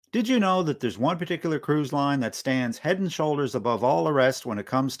Did you know that there's one particular cruise line that stands head and shoulders above all the rest when it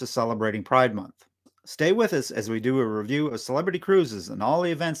comes to celebrating Pride Month? Stay with us as we do a review of Celebrity Cruises and all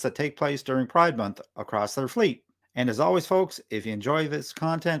the events that take place during Pride Month across their fleet. And as always, folks, if you enjoy this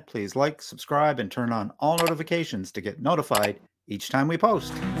content, please like, subscribe, and turn on all notifications to get notified each time we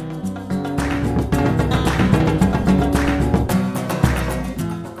post.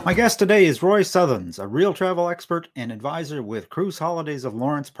 My guest today is Roy Sothens, a real travel expert and advisor with Cruise Holidays of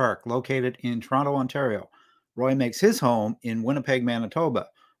Lawrence Park, located in Toronto, Ontario. Roy makes his home in Winnipeg, Manitoba.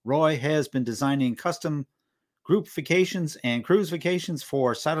 Roy has been designing custom group vacations and cruise vacations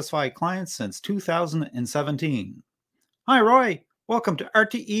for satisfied clients since 2017. Hi, Roy. Welcome to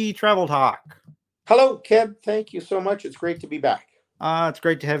RTE Travel Talk. Hello, Ken. Thank you so much. It's great to be back. It's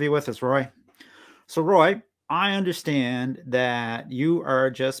great to have you with us, Roy. So, Roy, I understand that you are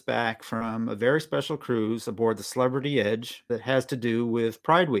just back from a very special cruise aboard the Celebrity Edge that has to do with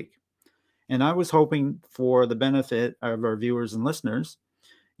Pride Week. And I was hoping, for the benefit of our viewers and listeners,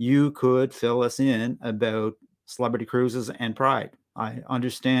 you could fill us in about Celebrity Cruises and Pride. I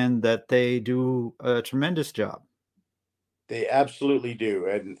understand that they do a tremendous job. They absolutely do,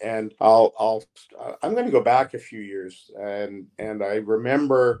 and I'm going to go back a few years, and I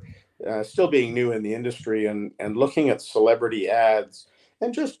remember still being new in the industry and looking at celebrity ads,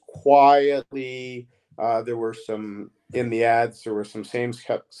 and just quietly there were some in the ads. There were some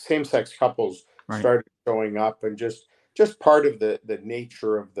same-sex couples started showing up, and just part of the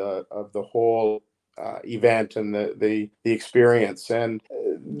nature of the whole event and the experience, and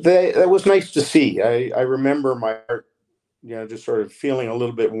that was nice to see. I remember my heart, just sort of feeling a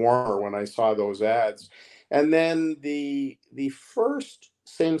little bit warmer when I saw those ads. And then the first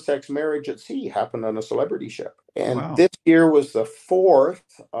same-sex marriage at sea happened on a celebrity ship. And this year was the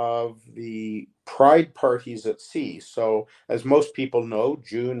fourth of the Pride parties at sea. So as most people know,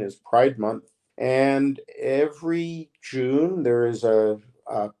 June is Pride Month. And every June there is a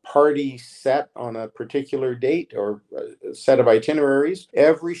party set on a particular date or a set of itineraries.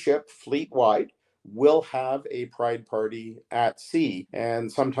 Every ship fleet-wide will have a Pride party at sea,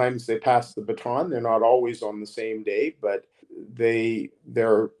 and sometimes they pass the baton. They're not always on the same day, but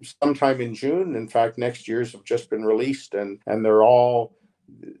they're sometime in June. In fact, next year's have just been released, and they're all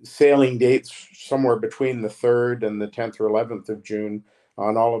sailing dates somewhere between the 3rd and the 10th or 11th of June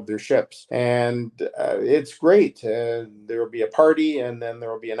on all of their ships. And it's great. There will be a party, and then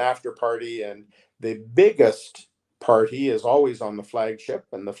there will be an after party, and the biggest party is always on the flagship,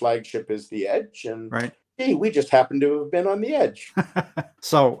 and the flagship is the Edge. And hey, we just happened to have been on the Edge.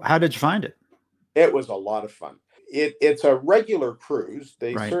 So how did you find it? It was a lot of fun. It's a regular cruise.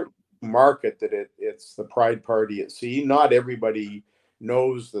 They certainly market that it's the Pride party at sea. Not everybody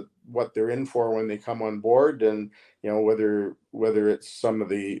knows that what they're in for when they come on board, and whether it's some of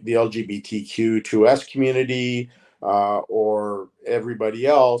the LGBTQ2S community or everybody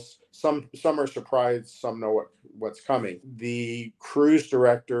else. Some are surprised, some know what's coming. The cruise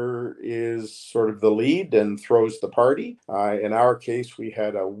director is sort of the lead and throws the party. In our case, we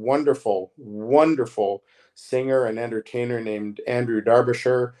had a wonderful singer and entertainer named Andrew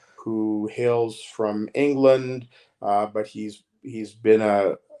Derbyshire, who hails from England, but he's been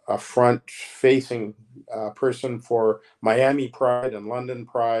a front-facing person for Miami Pride and London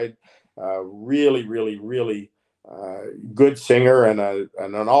Pride. Really good singer and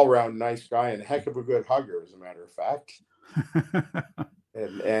an all-round nice guy, and a heck of a good hugger, as a matter of fact.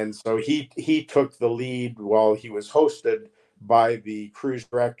 and so he took the lead while he was hosted by the cruise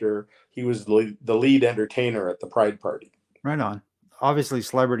director. He was the lead entertainer at the Pride party. Right on. Obviously,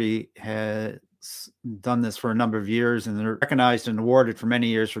 Celebrity has done this for a number of years, and they're recognized and awarded for many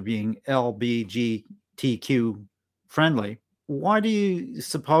years for being LGBTQ friendly. Why do you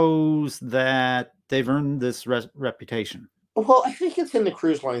suppose that they've earned this reputation? Well, I think it's in the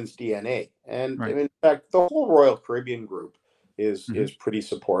cruise line's DNA. And in fact, the whole Royal Caribbean group is pretty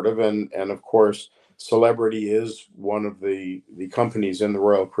supportive. And of course, Celebrity is one of the companies in the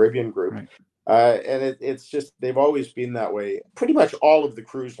Royal Caribbean group. And it's just, they've always been that way. Pretty much all of the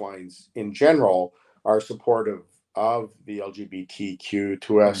cruise lines in general are supportive of the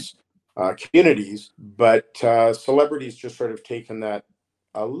LGBTQ2S communities, but Celebrity's just sort of taken that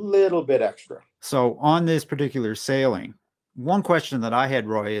a little bit extra. So on this particular sailing, one question that I had,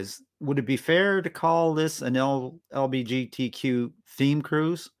 Roy, is would it be fair to call this an LGBTQ theme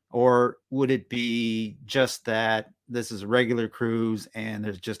cruise? Or would it be just that this is a regular cruise and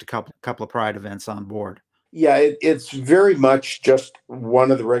there's just a couple of Pride events on board? Yeah, it's very much just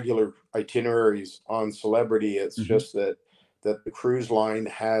one of the regular itineraries on Celebrity. It's just that the cruise line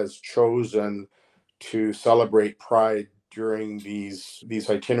has chosen to celebrate Pride during these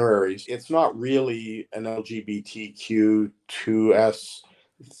itineraries. It's not really an LGBTQ2S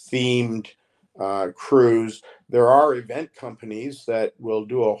themed cruise. There are event companies that will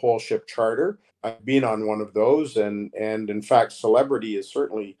do a whole ship charter. I've been on one of those, and in fact, Celebrity is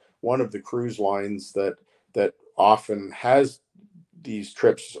certainly one of the cruise lines that often has these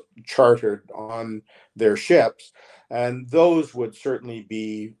trips chartered on their ships, and those would certainly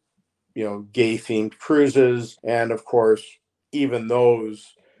be, gay themed cruises. And of course, even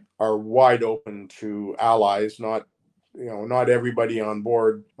those are wide open to allies. Not everybody on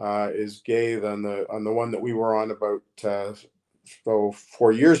board is gay. On the one that we were on about 4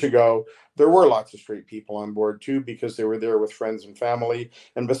 years ago, there were lots of straight people on board too, because they were there with friends and family.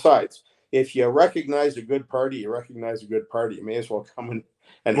 And besides, if you recognize a good party, you recognize a good party. You may as well come in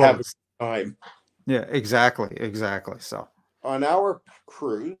and have a good time. Yeah, exactly. So on our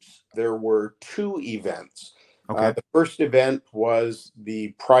cruise, there were two events. okay. The first event was the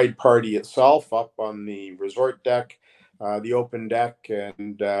Pride Party itself up on the resort deck, the open deck,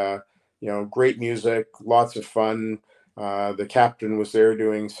 and great music, lots of fun. The captain was there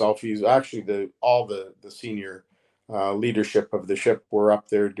doing selfies. Actually, all the senior leadership of the ship were up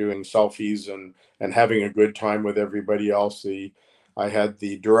there doing selfies and having a good time with everybody else. I had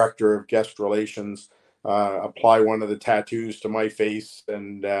the director of guest relations apply one of the tattoos to my face,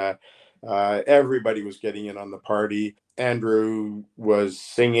 and everybody was getting in on the party. Andrew was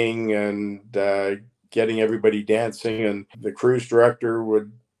singing and getting everybody dancing, and the cruise director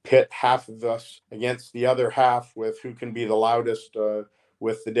would pit half of us against the other half with who can be the loudest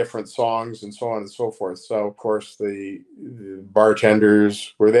with the different songs and so on and so forth. So of course the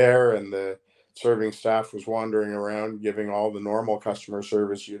bartenders were there, and the serving staff was wandering around giving all the normal customer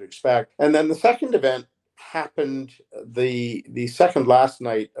service you'd expect. And then the second event happened the second last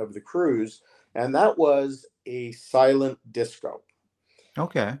night of the cruise, and that was a silent disco.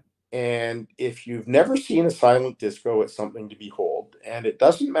 Okay. And if you've never seen a silent disco, it's something to behold. And it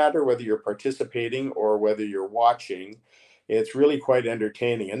doesn't matter whether you're participating or whether you're watching. It's really quite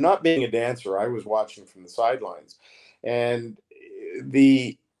entertaining. And not being a dancer, I was watching from the sidelines. And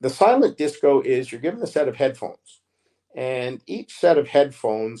the silent disco is you're given a set of headphones, and each set of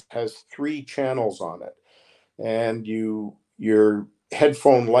headphones has 3 channels on it, and your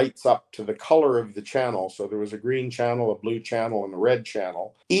headphone lights up to the color of the channel. So there was a green channel, a blue channel, and a red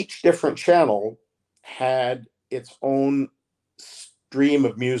channel. Each different channel had its own stream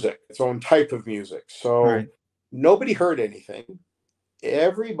of music, its own type of music. So right. Nobody heard anything.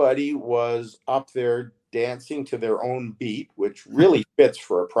 Everybody was up there dancing to their own beat, which really fits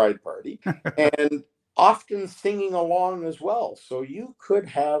for a pride party, and often singing along as well. So you could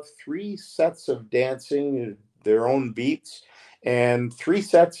have 3 sets of dancing, their own beats, and 3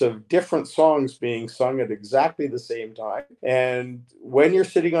 sets of different songs being sung at exactly the same time. And when you're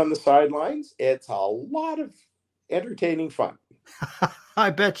sitting on the sidelines, it's a lot of entertaining fun. I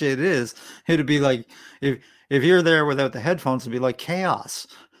bet you it is. It'd be like if you're there without the headphones, it'd be like chaos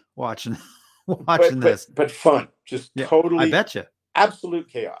watching this. But fun, just totally. I bet you. Absolute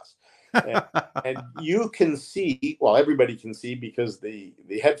chaos. And you can see, well, everybody can see because the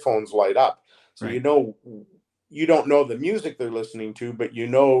headphones light up. So right. You don't know the music they're listening to, but you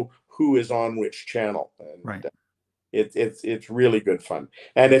know who is on which channel. And right. It's really good fun.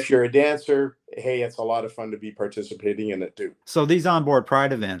 And if you're a dancer, hey, it's a lot of fun to be participating in it too. So these onboard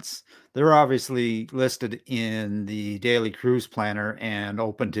Pride events, they're obviously listed in the daily cruise planner and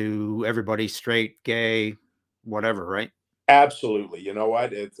open to everybody, straight, gay, whatever, right? Absolutely. You know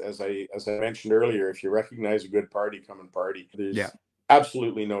what? It's as I mentioned earlier, if you recognize a good party, come and party. There's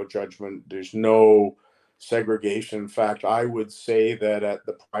absolutely no judgment. There's no segregation. In fact, I would say that at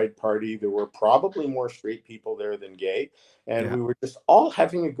the Pride party, there were probably more straight people there than gay. And we were just all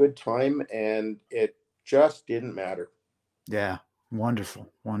having a good time, and it just didn't matter. Yeah.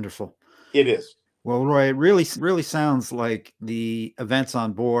 Wonderful. Wonderful. It is. Well, Roy, it really so like the events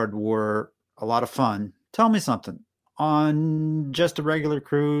on board were a lot of fun. Tell me something. On just a regular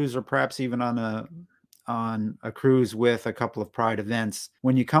cruise, or perhaps even on a cruise with a couple of Pride events,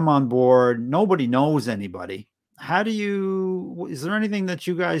 when you come on board, nobody knows anybody. Is there anything that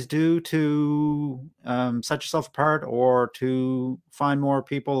you guys do to set yourself apart, or to find more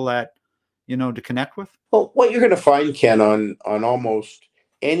people that, to connect with? Well, what you're going to find, Ken, on almost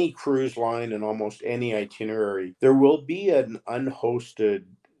any cruise line and almost any itinerary, there will be an unhosted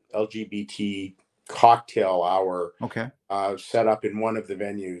LGBT cocktail hour set up in one of the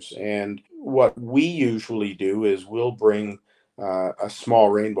venues. And what we usually do is we'll bring a small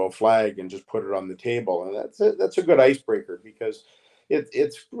rainbow flag and just put it on the table. And that's a good icebreaker, because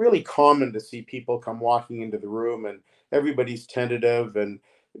it's really common to see people come walking into the room everybody's tentative, and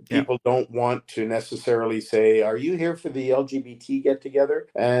Yeah. people don't want to necessarily say, "Are you here for the LGBT get together?"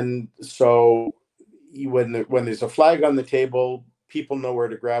 And so when there's a flag on the table, people know where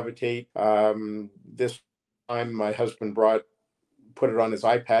to gravitate. This time, my husband put it on his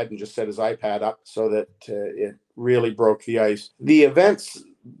iPad and just set his iPad up so that it really broke the ice. The events,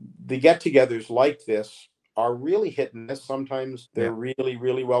 the get-togethers like this are really hit and miss. Sometimes they're really,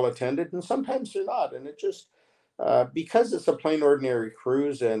 really well attended, and sometimes they're not. And it just because it's a plain ordinary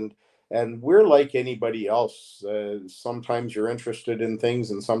cruise, and we're like anybody else. Sometimes you're interested in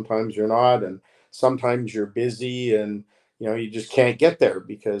things, and sometimes you're not, and sometimes you're busy, and you just can't get there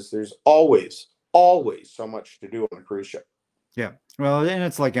because there's always so much to do on a cruise ship. Yeah. Well, and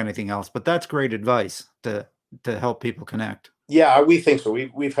it's like anything else, but that's great advice to help people connect. Yeah, we think so.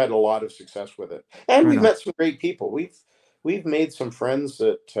 We've had a lot of success with it, and Right we've on. met some great people. We've made some friends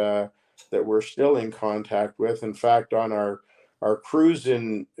that we're still in contact with. In fact, on our cruise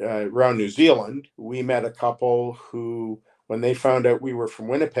in around New Zealand, we met a couple who, when they found out we were from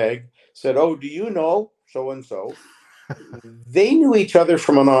Winnipeg, said, "Oh, do you know so and so?" They knew each other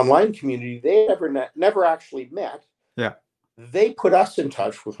from an online community. They never actually met. Yeah. They put us in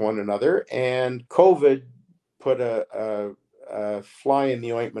touch with one another, and COVID put a fly in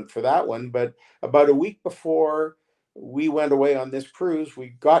the ointment for that one. But about a week before we went away on this cruise, we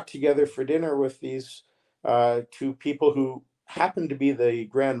got together for dinner with these two people who happened to be the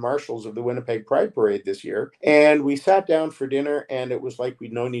grand marshals of the Winnipeg Pride Parade this year. And we sat down for dinner, and it was like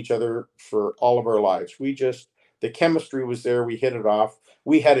we'd known each other for all of our lives. The chemistry was there. We hit it off.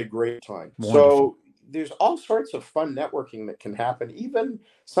 We had a great time. Wonderful. So there's all sorts of fun networking that can happen. Even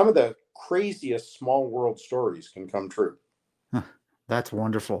some of the craziest small world stories can come true. That's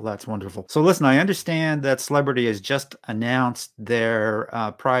wonderful. That's wonderful. So listen, I understand that Celebrity has just announced their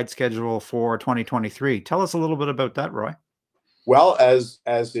Pride schedule for 2023. Tell us a little bit about that, Roy. Well, as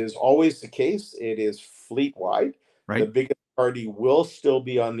is always the case, it is fleet wide. Right. The biggest party will still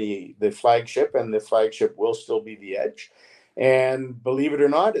be on the flagship, and the flagship will still be the Edge. And believe it or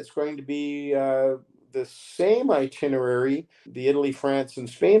not, it's going to be the same itinerary, the Italy, France, and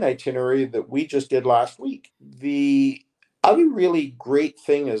Spain itinerary that we just did last week. The other really great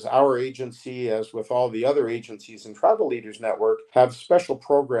thing is our agency, as with all the other agencies in Travel Leaders Network, have special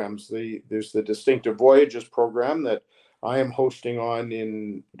programs. There's the Distinctive Voyages program that I am hosting on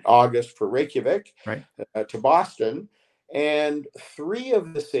in August for Reykjavik, right, to Boston. And three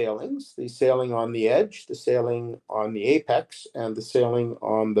of the sailings, the sailing on the Edge, the sailing on the Apex, and the sailing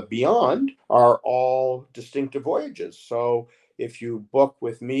on the Beyond, are all distinctive voyages. So if you book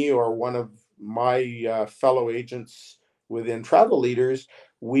with me or one of my fellow agents within Travel Leaders,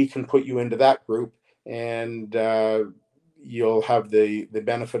 we can put you into that group, and you'll have the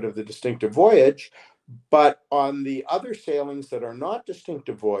benefit of the distinctive voyage. But on the other sailings that are not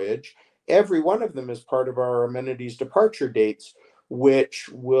distinctive voyage, every one of them is part of our amenities departure dates, which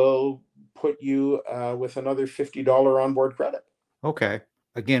will put you with another $50 onboard credit. Okay.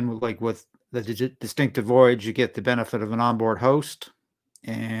 Again, like with the distinctive voyage, you get the benefit of an onboard host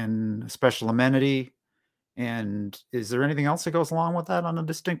and a special amenity. And is there anything else that goes along with that on a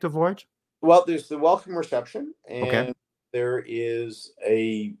distinctive voyage? Well, there's the welcome reception, and there is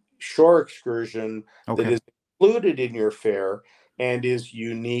a shore excursion that is included in your fare and is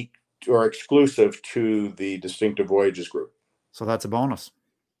unique or exclusive to the Distinctive Voyages group. So that's a bonus.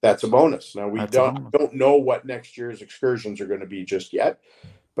 That's a bonus. Now, we don't know what next year's excursions are going to be just yet,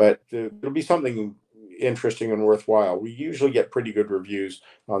 but it'll be something interesting and worthwhile. We usually get pretty good reviews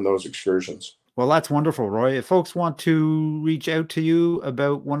on those excursions. Well, that's wonderful, Roy. If folks want to reach out to you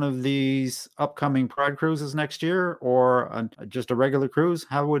about one of these upcoming Pride cruises next year, or just a regular cruise,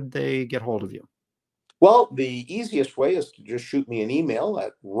 how would they get hold of you? Well, the easiest way is to just shoot me an email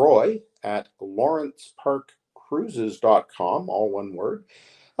at roy@lawrenceparkcruises.com, all one word.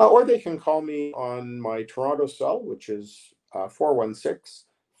 Or they can call me on my Toronto cell, which is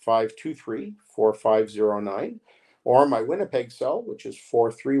 416-523-4509, or my Winnipeg cell, which is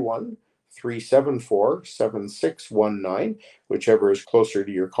 431-374-7619, whichever is closer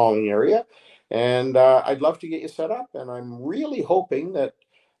to your calling area. And I'd love to get you set up. And I'm really hoping that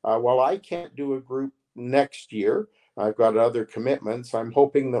while I can't do a group next year, I've got other commitments. I'm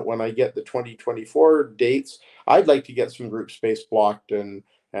hoping that when I get the 2024 dates, I'd like to get some group space blocked and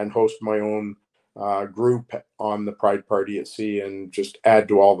host my own group on the Pride Party at Sea and just add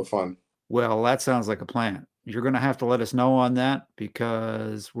to all the fun. Well, that sounds like a plan. You're going to have to let us know on that,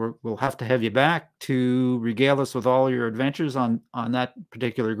 because we'll have to have you back to regale us with all your adventures on that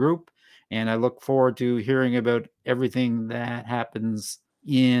particular group. And I look forward to hearing about everything that happens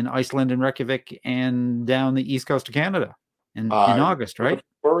in Iceland and Reykjavik and down the east coast of Canada in August, right? Looking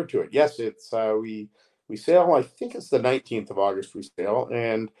forward to it. Yes, it's we sail. I think it's the 19th of August we sail,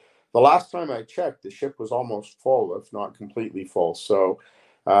 and the last time I checked, the ship was almost full, if not completely full. So,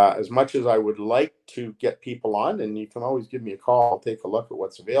 as much as I would like to get people on, and you can always give me a call, I'll take a look at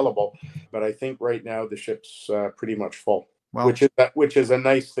what's available. But I think right now the ship's pretty much full, Well, which is a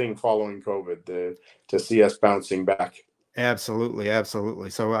nice thing following COVID to see us bouncing back. Absolutely, absolutely.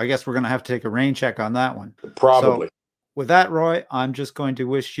 So I guess we're going to have to take a rain check on that one. Probably. So with that, Roy, I'm just going to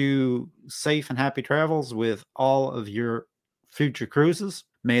wish you safe and happy travels with all of your future cruises.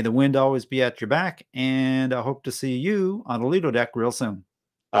 May the wind always be at your back, and I hope to see you on the Lido deck real soon.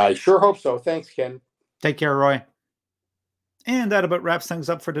 I sure hope so. Thanks, Ken. Take care, Roy. And that about wraps things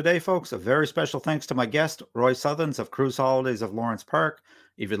up for today, folks. A very special thanks to my guest, Roy Southerns of Cruise Holidays of Lawrence Park.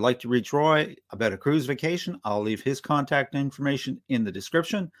 If you'd like to reach Roy about a cruise vacation, I'll leave his contact information in the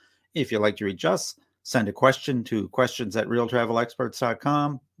description. If you'd like to reach us, send a question to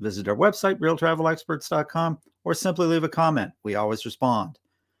questions@realtravelexperts.com, visit our website, realtravelexperts.com, or simply leave a comment. We always respond.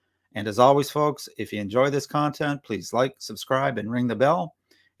 And as always, folks, if you enjoy this content, please like, subscribe, and ring the bell.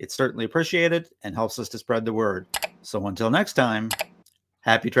 It's certainly appreciated and helps us to spread the word. So until next time,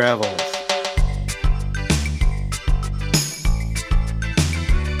 happy travels.